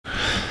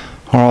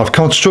Alright, I've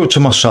constructed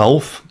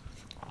myself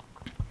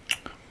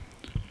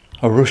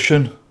a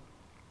Russian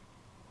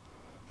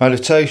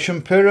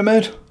meditation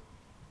pyramid.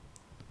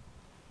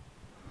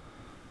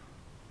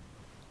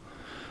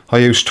 I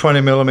use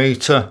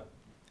 20mm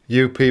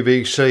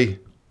UPVC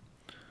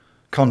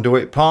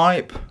conduit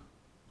pipe,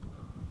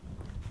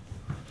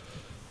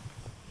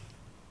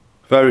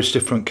 various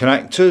different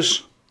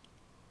connectors.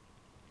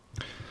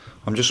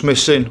 I'm just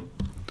missing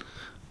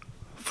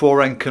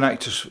 4 end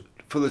connectors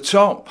for the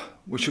top,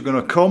 which are going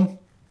to come,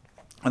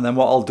 and then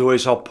what I'll do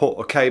is I'll put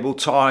a cable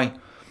tie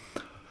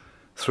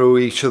through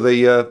each of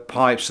the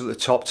pipes at the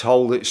top to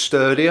hold it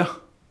sturdier.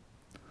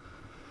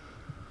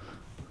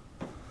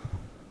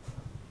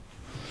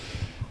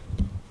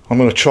 I'm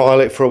going to trial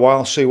it for a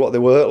while, see what they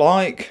work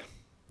like.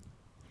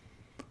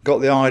 Got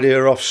the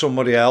idea off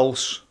somebody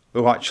else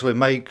who actually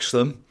makes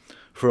them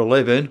for a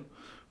living,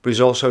 but he's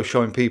also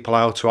showing people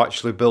how to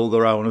actually build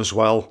their own as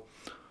well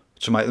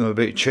to make them a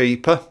bit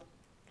cheaper.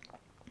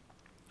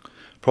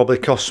 Probably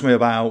cost me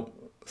about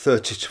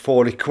 30 to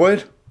 40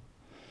 quid.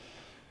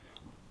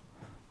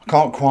 I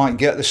can't quite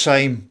get the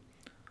same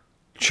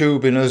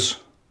tubing as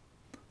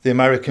the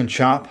American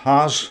chap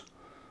has.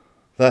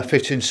 Their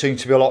fittings seem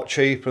to be a lot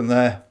cheaper and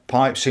their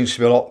pipe seems to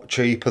be a lot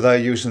cheaper. They're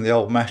using the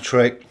old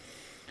metric.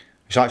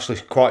 It's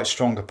actually quite a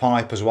stronger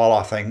pipe as well,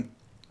 I think.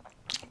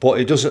 But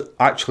it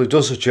actually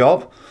does a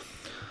job.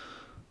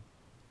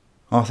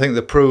 I think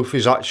the proof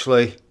is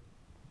actually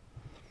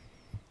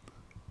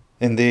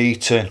in the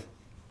heating.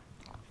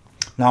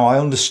 Now I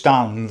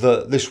understand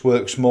that this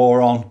works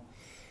more on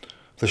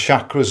the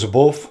chakras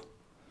above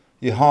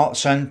your heart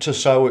centre,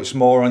 so it's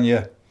more on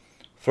your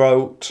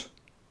throat,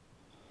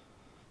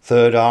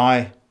 third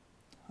eye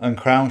and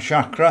crown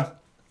chakra.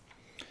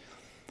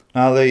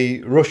 Now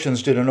the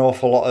Russians did an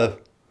awful lot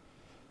of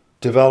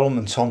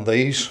development on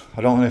these.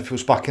 I don't know if it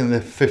was back in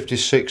the 50s,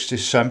 60s,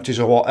 70s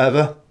or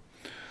whatever.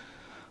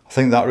 I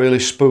think that really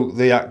spooked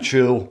the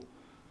actual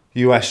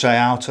USA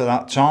out at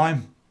that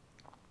time,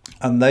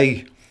 and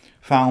they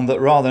found that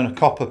rather than a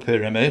copper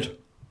pyramid,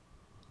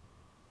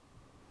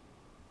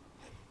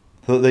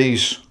 that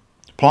these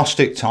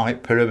plastic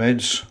type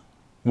pyramids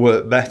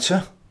work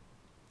better.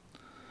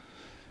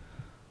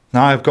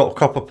 Now I've got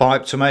copper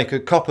pipe to make a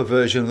copper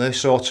version of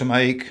this, or to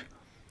make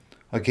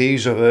a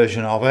geyser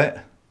version of it.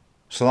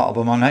 So that'll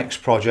be my next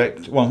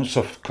project once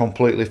I've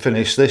completely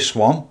finished this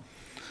one.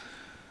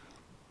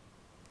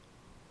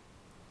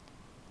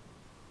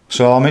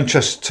 So I'm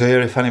interested to hear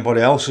if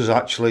anybody else has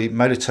actually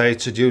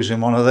meditated using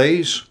one of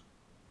these.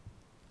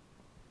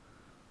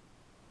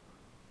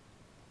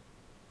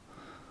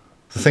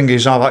 The thing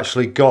is, I've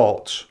actually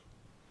got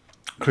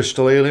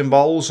crystal healing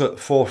bowls at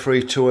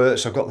 432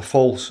 Hz. I've got the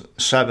full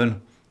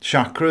 7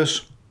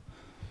 chakras.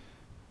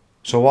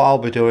 So what I'll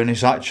be doing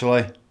is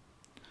actually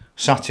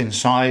sat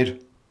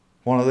inside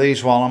one of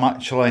these while I'm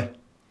actually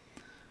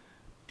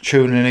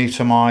tuning each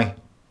of my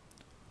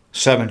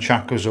 7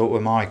 chakras up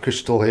with my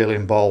crystal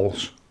healing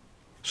bowls.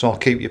 So I'll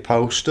keep you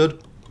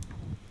posted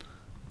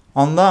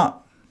on that.